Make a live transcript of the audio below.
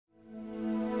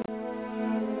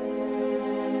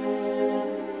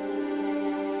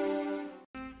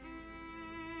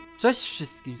Cześć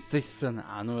wszystkim, z tej strony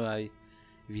Anulaj.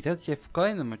 Witajcie w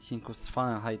kolejnym odcinku z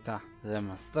Fahrenheita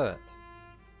Remastered.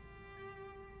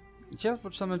 Dzisiaj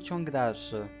rozpoczynamy ciąg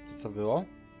dalszy, to co było.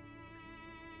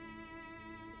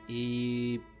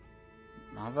 I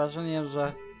mam wrażenie,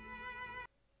 że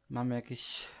mamy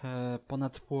jakieś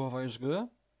ponad połowę już gry.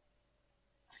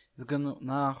 Ze względu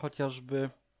na chociażby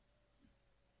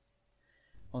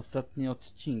ostatnie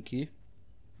odcinki.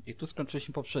 I tu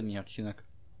skończyliśmy poprzedni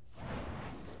odcinek.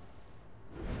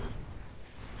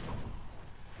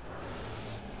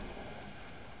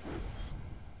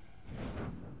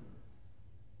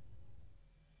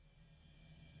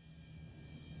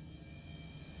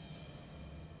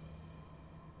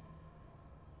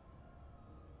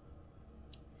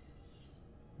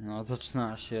 No,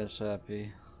 zaczyna się jeszcze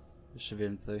lepiej. Jeszcze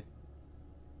więcej.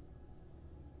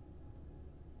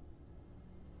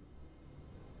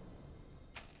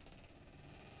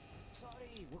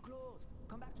 Sorry, we're closed.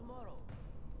 Come back tomorrow.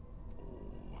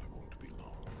 Oh, I won't be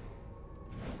long.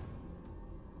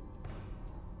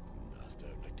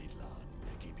 Nasternakilan,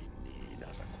 nakibini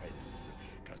nasakwen,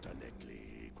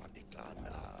 kastanekli,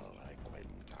 kwaniklana,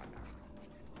 kwentana.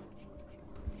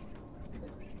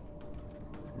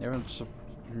 Nie wiem, czy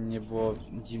nie było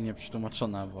dziwnie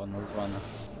przetłumaczona, była nazwana.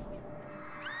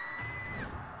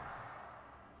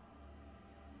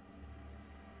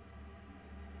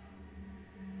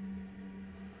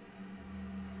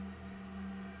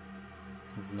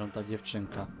 Znowu ta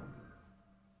dziewczynka.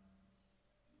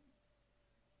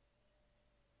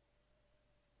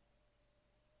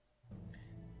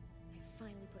 I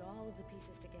finally put all of the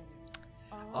pieces together.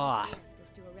 All Ah. that's left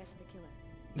is to arrest the killer.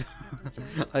 Captain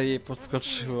Jones A jej has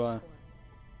podskoczyła. everything he asked for.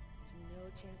 There's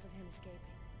no chance of him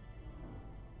escaping.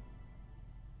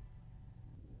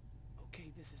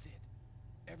 Okay, this is it.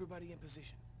 Everybody in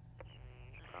position.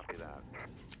 Copy that.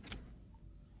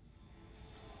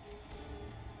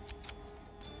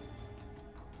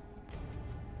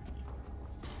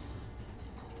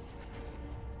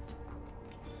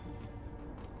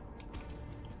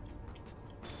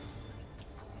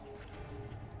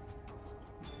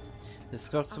 To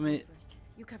jest chyba w I'll sumie go first.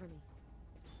 You cover me.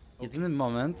 jedyny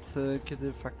moment,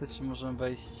 kiedy faktycznie możemy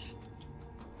wejść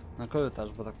na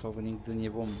korytarz, bo tak to nigdy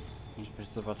nie było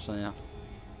możliwości zobaczenia.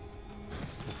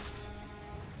 Uff.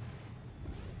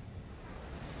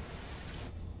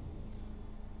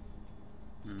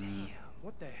 Damn,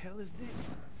 what the hell is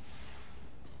this?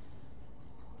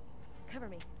 Cover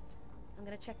me. I'm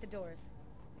gonna check the doors.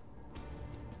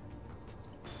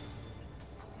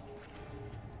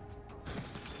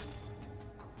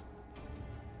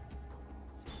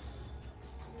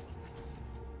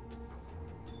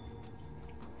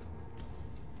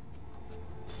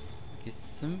 Jakieś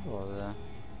symbole.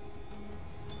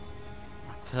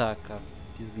 Kraka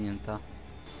pizgnięta.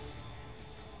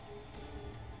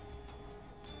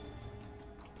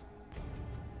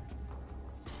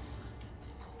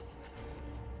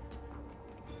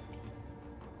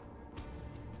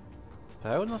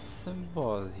 Pełno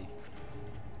symboli.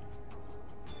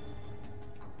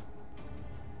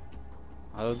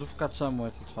 A lodówka czemu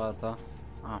jest otwarta?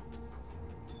 A.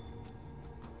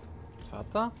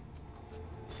 Otwarta?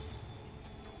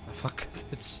 A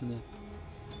faktycznie.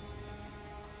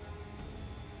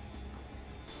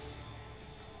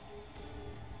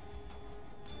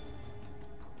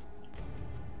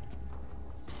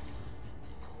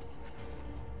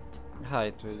 Aha,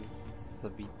 i tu jest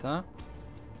zabita.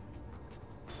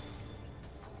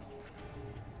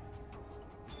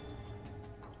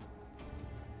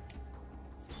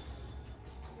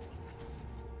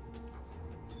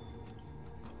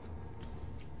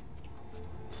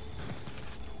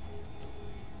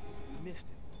 We missed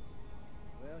him.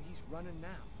 Well, he's running now.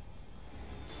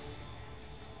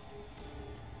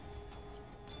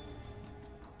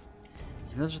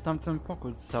 Dziwne, że tamten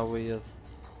pokój cały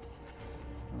jest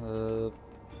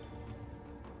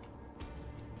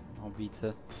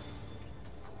obity.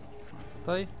 A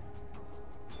tutaj?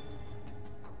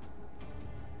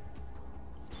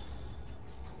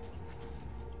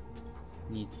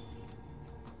 Nic.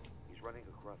 He's running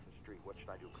across the street. What should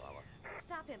I do, Carla?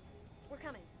 Stop him. We're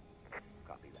coming.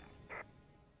 Copy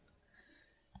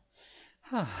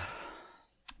that.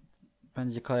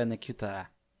 Będzie kolejny QTE.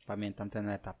 Pamiętam ten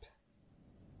etap.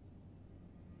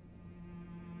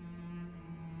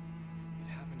 It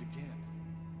happened again.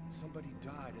 Somebody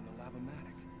died in the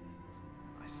lavomatic.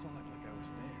 I saw it like I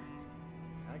was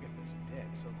there. Agatha's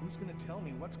dead, so who's gonna tell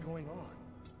me what's going on?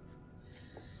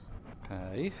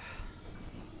 Okej.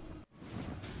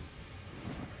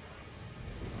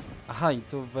 Aha, i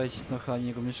tu wejść do chyba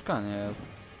niego mieszkanie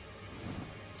jest.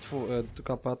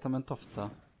 Tylko apartamentowca.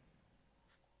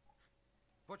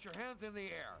 Put your hands in the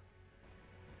air.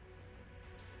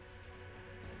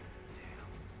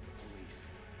 Damn, the police.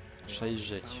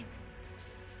 Przejrzeć.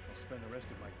 I'll spend the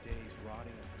rest of my days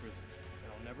rotting in prison,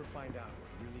 and I'll never find out what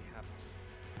really happened.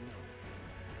 No,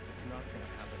 it's not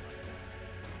gonna happen like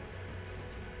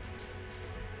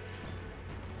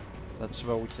that. To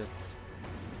trzeba uciec.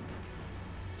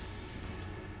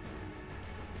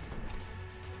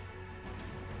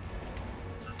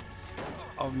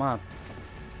 O ma.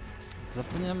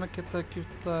 Zapomniałem jakie te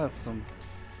QT są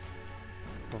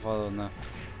powalone.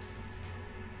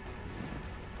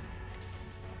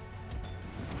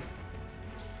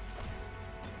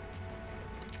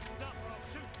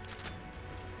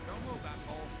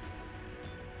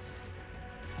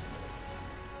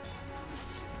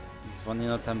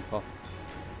 Zwolnione tempo.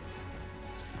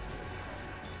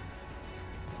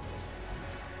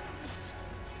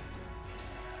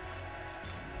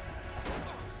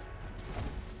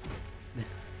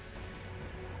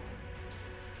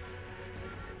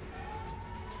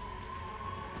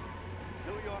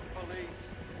 New York police.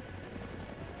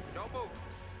 No move.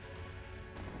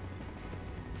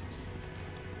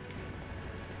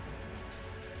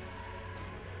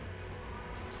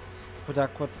 Kurde,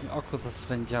 akurat mi oko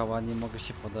zaswędziała, nie mogę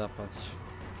się podrapać.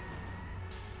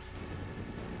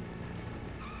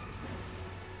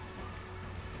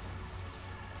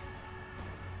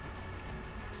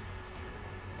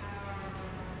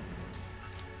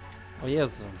 O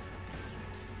Jezu.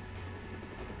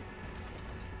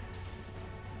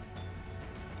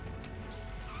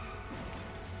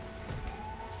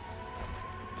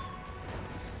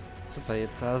 Super,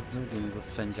 teraz drugie mi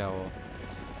zaswędziało.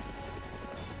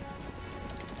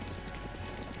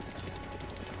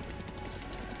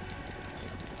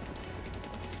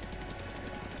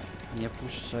 Nie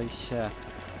puszczaj się.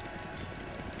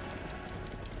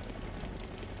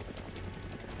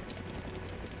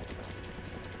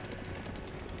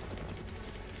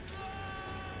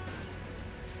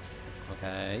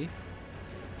 Okej.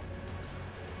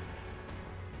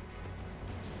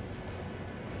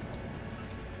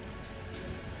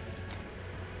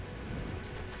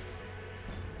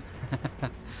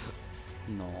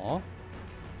 No.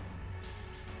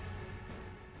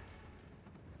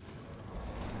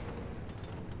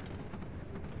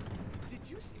 Did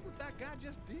you see what that guy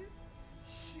just did?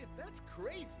 Shit, that's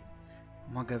crazy.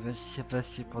 Mogę wreszcie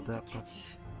się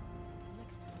podrapać.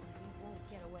 Next time we won't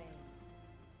get away.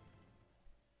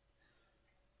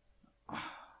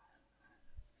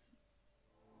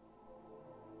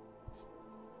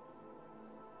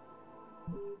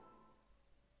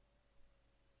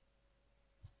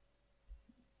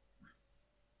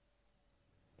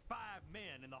 Five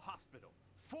men in the hospital,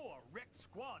 4 wrecked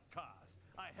squad cars,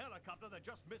 a helicopter that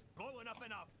just missed blowing up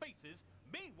in our faces.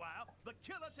 Meanwhile, the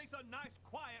killer takes a nice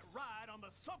quiet ride on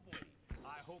the subway.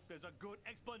 I hope there's a good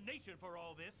explanation for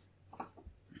all this.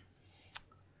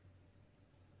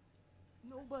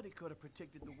 Nobody could have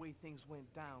predicted the way things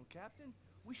went down, Captain.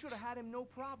 We should have had him no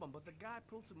problem, but the guy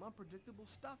pulled some unpredictable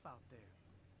stuff out there.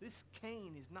 This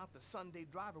Kane is not the Sunday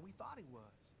driver we thought he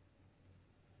was.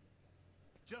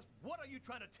 Just what are you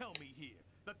trying to tell me here?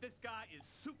 That this guy is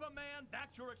Superman?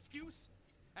 That's your excuse?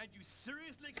 And you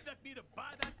seriously expect me to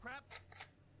buy that crap?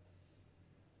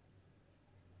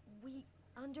 We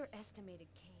underestimated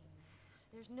Kane.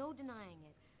 There's no denying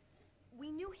it.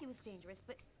 We knew he was dangerous,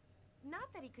 but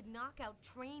not that he could knock out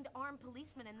trained armed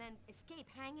policemen and then escape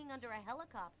hanging under a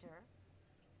helicopter.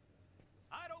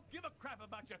 I don't give a crap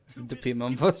about your Dupie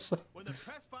mam excuses. was. When the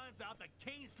press finds out that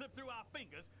Kane slipped through our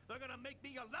fingers, they're gonna make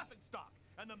me a laughingstock,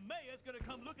 and the mayor's gonna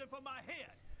come looking for my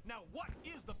head. Now what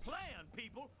is the plan,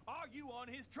 people? Are you on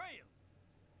his trail?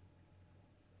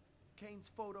 Kane's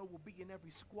photo will be in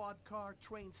every squad car,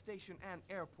 train station, and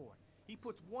airport. He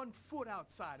puts 1 foot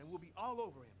outside and we'll be all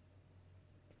over him.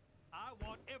 I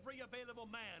want every available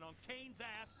man on Kane's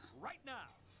ass right now.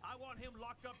 I want him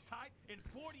locked up tight in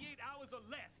 48 hours or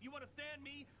less. You understand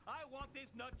me? I want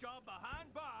this nut job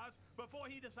behind bars before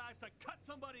he decides to cut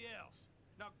somebody else.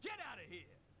 Now get out of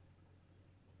here.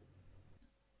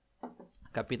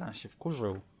 Kapitan się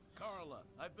wkurzył. Carla,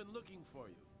 I've been looking for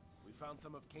you. We found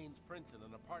some of Kane's prints in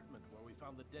an apartment where we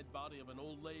found the dead body of an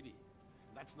old lady.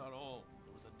 And that's not all.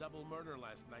 There was a double murder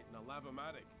last night in a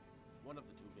lavomatic. One of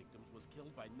the 2 victims was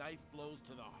killed by knife blows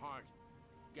to the heart.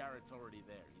 Garrett's already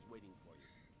there. He's waiting for you.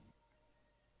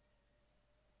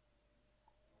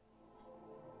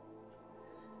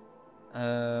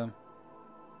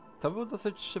 To były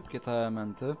dosyć szybkie te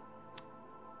elementy.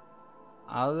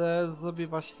 Ale zrobię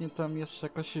właśnie tam jeszcze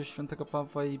jakoś Świętego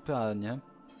Pawła i pralnię.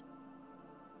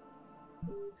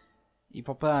 I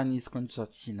po pralni skończę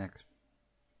odcinek.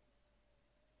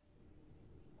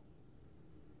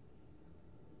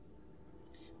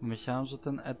 Myślałem, że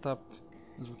ten etap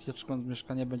z ucieczką z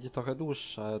mieszkania będzie trochę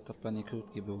dłuższy, ale to pewnie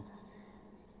krótki był.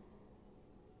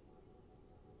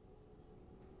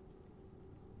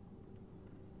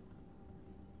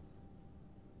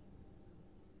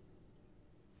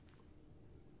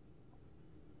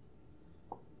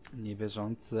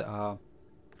 Niewierzący, a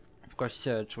w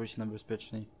kościele czuł się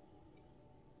najbezpieczniej.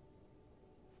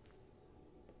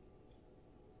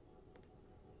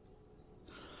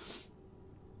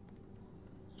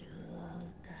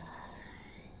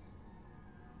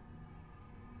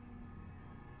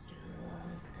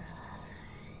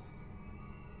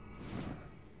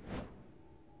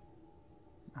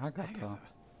 Agatha.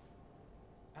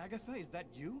 Agatha, is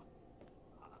that you?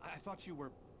 I thought you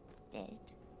were... Dead,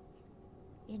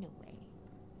 in a way.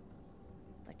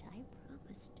 But I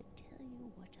promise to tell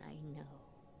you what I know,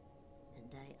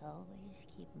 and I always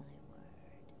keep my word.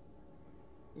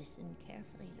 Listen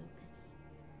carefully, Lucas.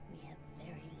 We have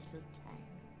very little time.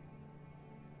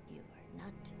 You are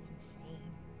not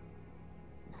insane.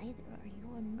 Neither are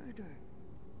you a murderer.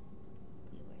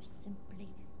 You are simply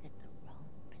at the wrong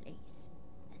place,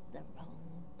 at the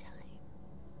wrong time.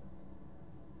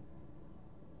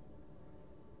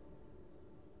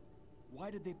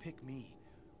 Why did they pick me?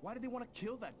 Why did they want to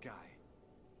kill that guy?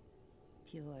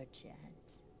 Pure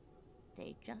chance.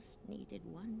 They just needed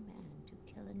one man to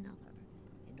kill another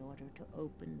in order to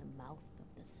open the mouth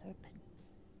of the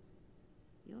serpents.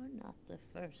 You're not the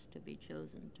first to be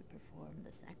chosen to perform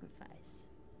the sacrifice,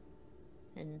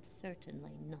 and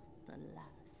certainly not the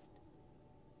last.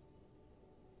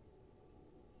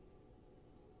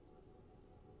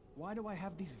 Why do I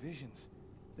have these visions?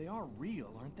 They are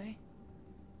real, aren't they?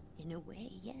 In a way,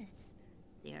 yes.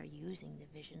 They are using the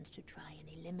visions to try and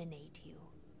eliminate you.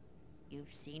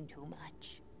 You've seen too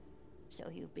much, so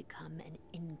you've become an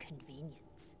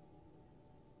inconvenience.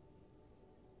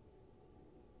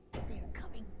 They're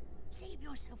coming. Save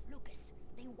yourself, Lucas.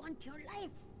 They want your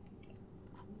life.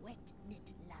 A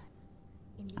wet-knit lad.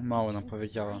 In the Mało nam ancient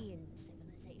powiedziała. Mayan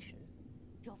civilization.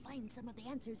 You'll find some of the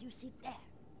answers you seek there.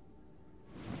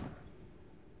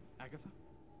 Agatha?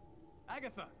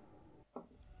 Agatha!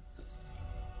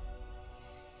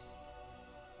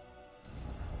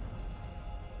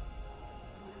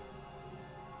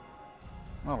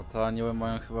 O, te anioły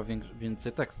mają chyba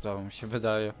więcej tekstu, mi się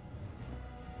wydaje.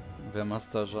 W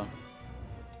remasterze.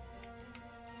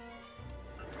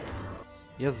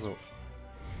 Jezu.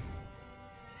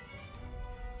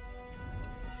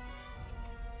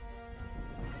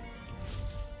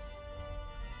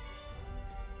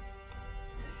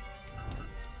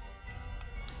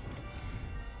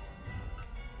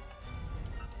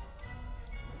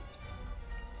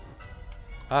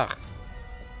 Ach.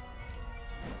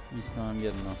 Misnąłem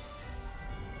jedno.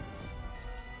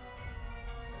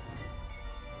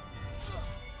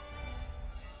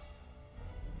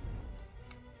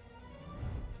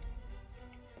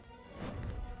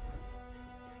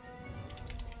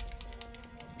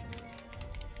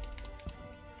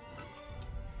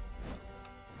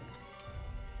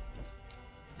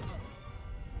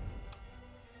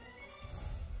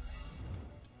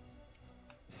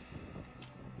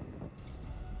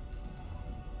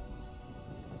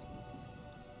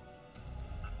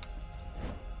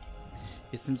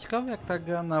 Jestem ciekawy, jak ta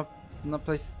gra na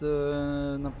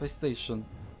PlayStation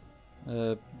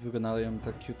wyglądają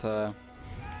te QTE.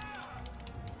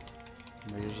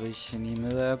 Bo jeżeli się nie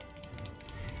mylę,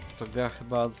 to gra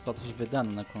chyba została też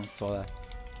wydana na konsolę.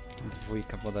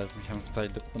 Dwójka bodajże, musiałem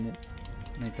sprawdzić dokładnie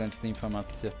najtańsze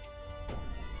informacje.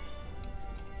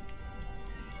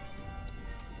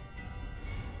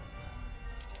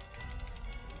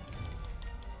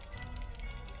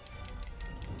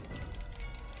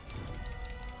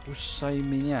 Puszczaj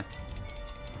mnie.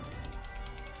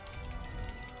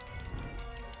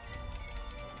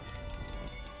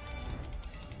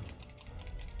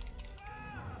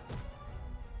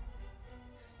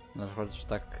 No chodź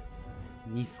tak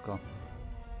nisko.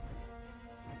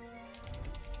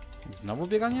 Znowu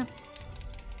bieganie?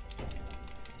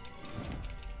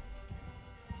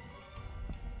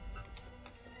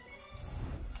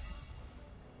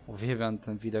 Uwielbiam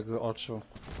ten widok z oczu.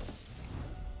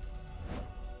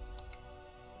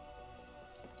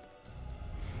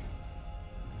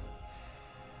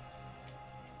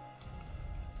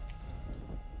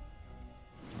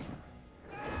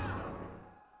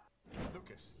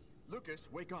 Lucas,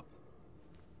 wake up!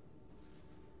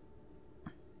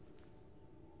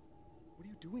 What are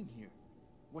you doing here?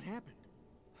 What happened?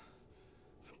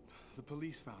 The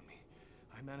police found me.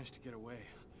 I managed to get away.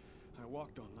 I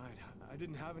walked all night. I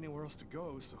didn't have anywhere else to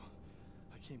go, so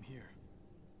I came here.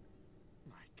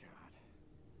 My God.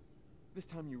 This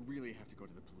time you really have to go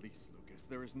to the police, Lucas.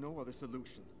 There is no other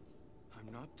solution.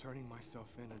 I'm not turning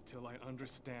myself in until I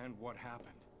understand what happened.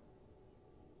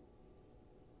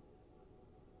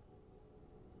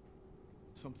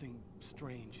 Something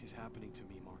strange is happening to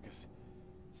me, Marcus.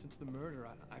 Since the murder,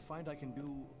 I find I can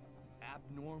do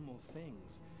abnormal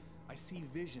things. I see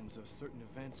visions of certain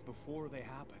events before they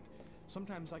happen.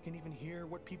 Sometimes I can even hear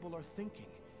what people are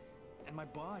thinking. And my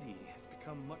body has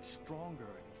become much stronger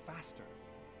and faster.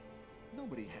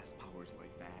 Nobody has powers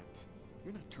like that.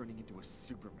 You're not turning into a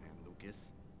Superman,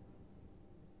 Lucas.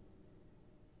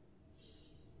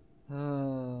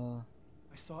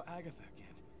 I saw Agatha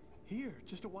again. Here,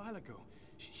 just a while ago.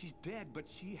 She's dead, but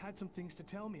she had some things to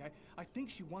tell me. I think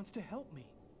she wants to help me.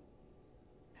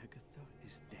 Agatha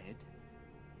is dead?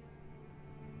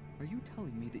 Are you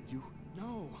telling me that you...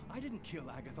 No, I didn't kill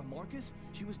Agatha, Marcus.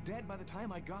 She was dead by the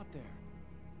time I got there.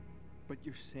 But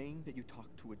you're saying that you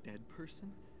talked to a dead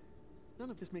person? None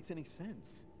of this makes any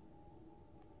sense.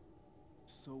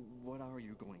 So what are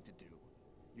you going to do?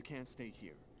 You can't stay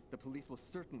here. The police will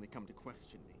certainly come to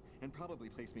question me, and probably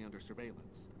place me under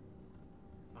surveillance.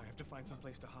 I have to find some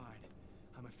place to hide.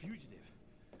 I'm a fugitive.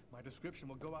 My description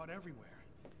will go out everywhere.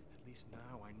 At least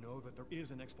now I know that there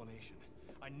is an explanation.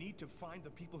 I need to find the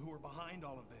people who are behind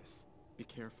all of this. Be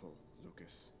careful,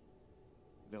 Lucas.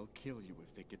 They'll kill you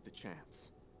if they get the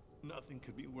chance. Nothing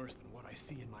could be worse than what I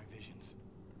see in my visions.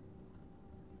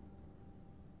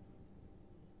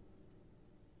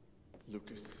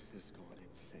 Lucas has gone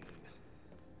insane.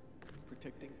 I'm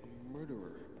protecting a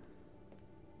murderer.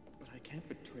 But I can't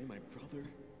betray my brother.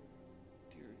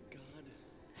 Dear God.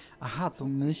 Aha, to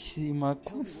myśli Tell me what I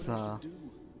Markusa. should do.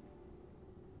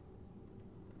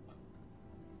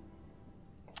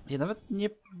 Ja nawet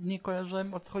nie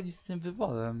kojarzyłem, o co chodzi z tym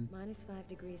wyborem. -5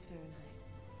 degrees Fahrenheit.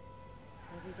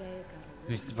 Every day it got a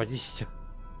To jest little 20.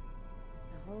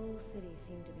 The whole city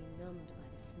seemed to be numbed by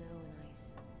the snow and ice.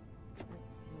 But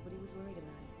nobody was worried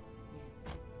about it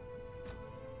yet.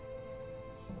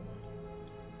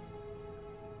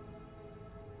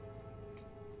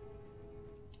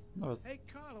 No, Hey,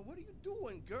 Carla, what are you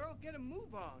doing, girl? Get a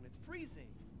move on. It's freezing.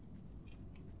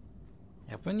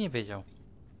 jakby nie wiedział.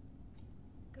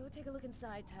 Go take a look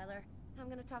inside, Tyler. I'm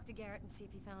gonna talk to Garrett and see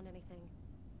if he found anything.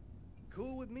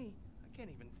 Cool with me. I can't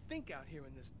even think out here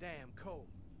in this damn cold.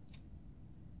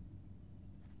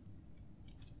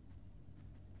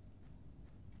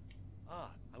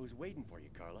 Ah, I was waiting for you,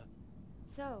 Carla.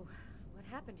 So, what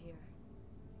happened here?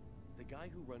 The guy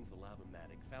who runs the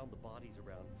Lavomatic found the bodies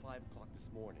around 5 o'clock this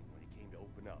morning when he came to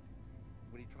open up.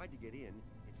 When he tried to get in,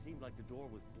 it seemed like the door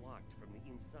was blocked from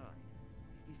the inside.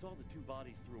 He saw the 2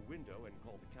 bodies through a window and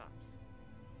called the cops.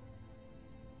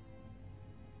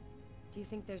 Do you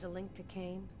think there's a link to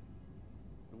Kane?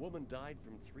 The woman died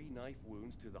from 3 knife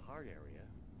wounds to the heart area.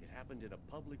 It happened in a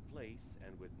public place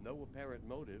and with no apparent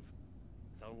motive.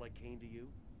 Sound like Kane to you?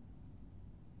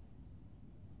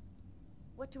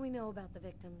 What do we know about the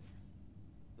victims?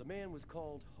 The man was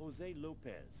called Jose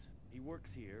Lopez. He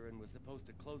works here and was supposed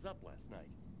to close up last night.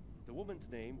 The woman's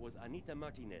name was Anita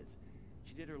Martinez.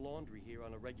 She did her laundry here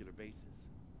on a regular basis.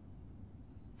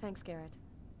 Thanks, Garrett.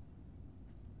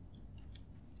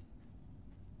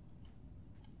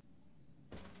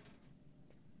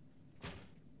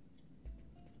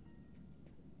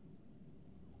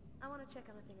 I want to check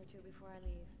on a thing or two before I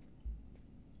leave.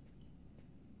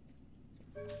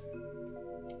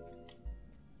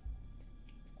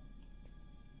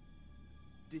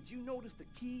 Did you notice the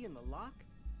key in the lock?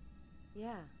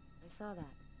 Yeah, I saw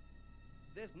that.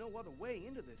 There's no other way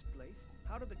into this place.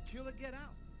 How did the killer get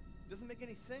out? Doesn't make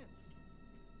any sense.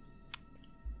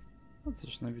 No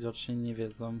cóż, najwidoczniej nie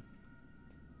wiedzą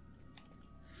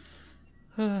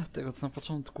tego, co na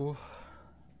początku.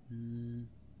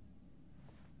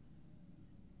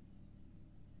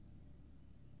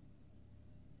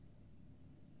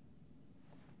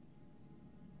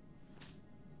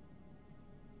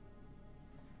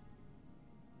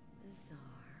 Bizarre.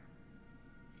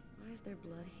 Why is there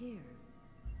blood here?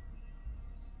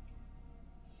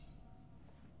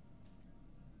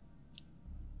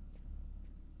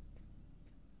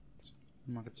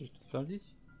 Mogę coś tu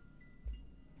sprawdzić?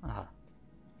 Aha.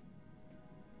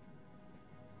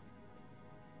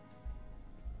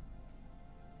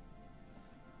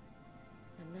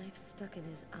 A knife stuck in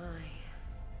his eye.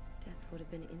 Death would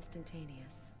have been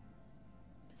instantaneous.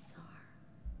 Bizarre.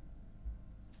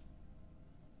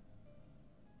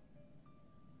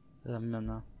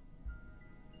 Ramiona.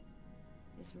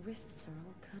 His wrists are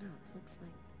all cut up. Looks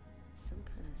like some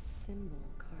kind of symbol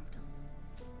carved on them.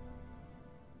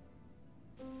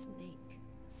 Snake.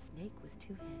 A snake with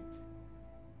 2 heads.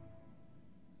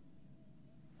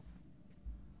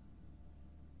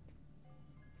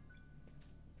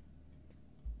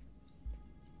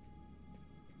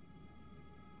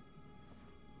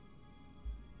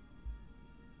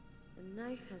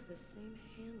 knife has the same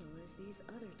handle as these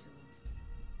other tools.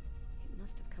 It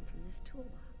must have come from this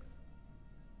toolbox.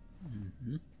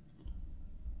 Mhm.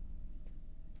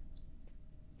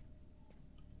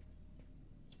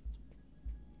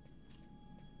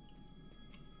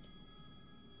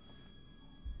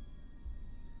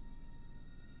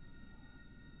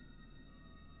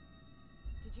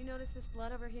 Did you notice this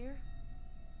blood over here?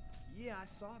 Yeah, I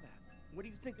saw that. What do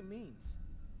you think it means?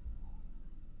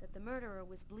 That the murderer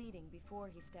was bleeding before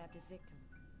he stabbed his victim.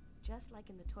 Just like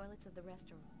in the toilets of the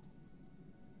restaurant.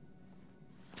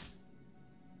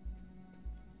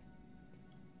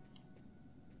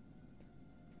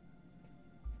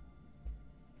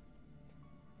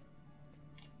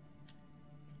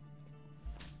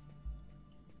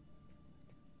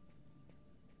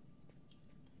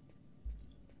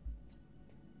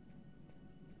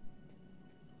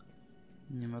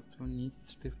 Nie ma tu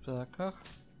nic w tych plakach.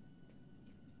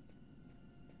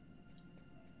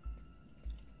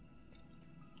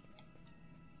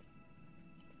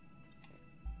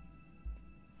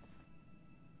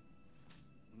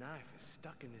 Knife is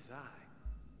stuck in his eye.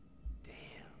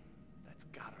 Damn, that's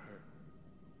gotta hurt.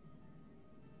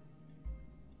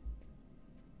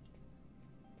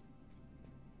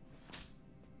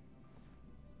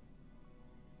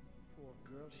 Poor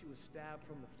girl, she was stabbed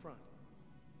from the front.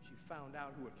 She found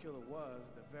out who her killer was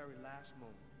at the very last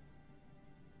moment.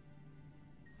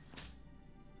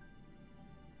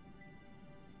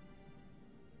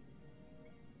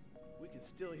 We can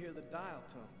still hear the dial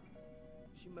tone.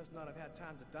 She must not have had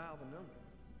time to dial the number.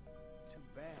 Too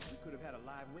bad. We could have had a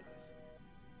live witness.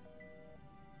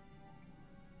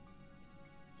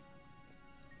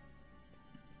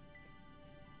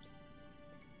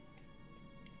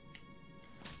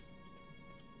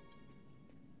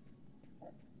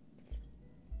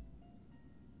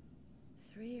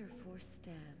 Three or four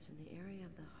stabs in the area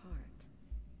of the heart.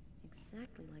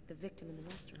 Exactly like the victim in the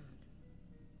restaurant.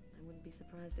 I wouldn't be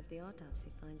surprised if the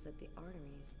autopsy finds that the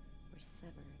arteries were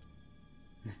severed.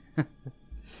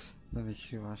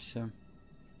 Domyśliła się.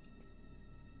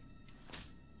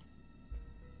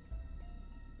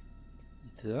 I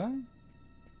tyle?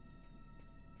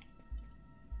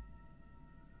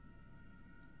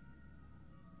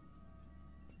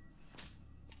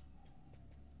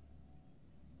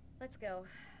 Let's go.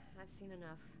 I've seen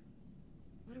enough.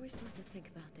 What are we supposed to think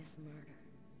about this murder?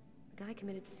 The guy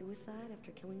committed suicide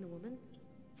after killing the woman?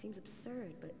 It seems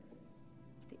absurd, but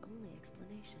it's the only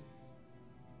explanation.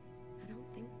 I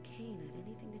don't think Kane had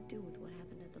anything to do with what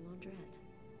happened at the laundrette.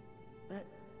 But,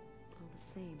 all the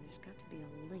same, there's got to be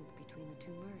a link between the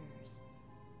two murders.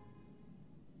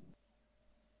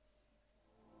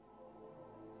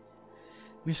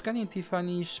 Mieszkanie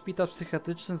Tiffany i szpital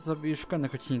psychiatryczny zrobił już w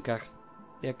kolejnych odcinkach.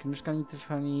 Jak mieszkanie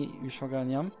Tiffany już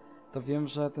ogarniam, to wiem,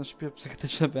 że ten szpital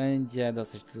psychiatryczny będzie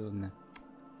dosyć trudny.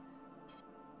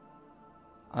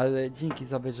 Ale dzięki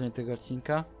za obejrzenie tego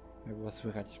odcinka, jak było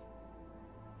słychać.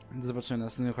 Do zobaczenia w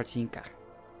następnych odcinkach.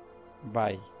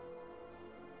 Bye.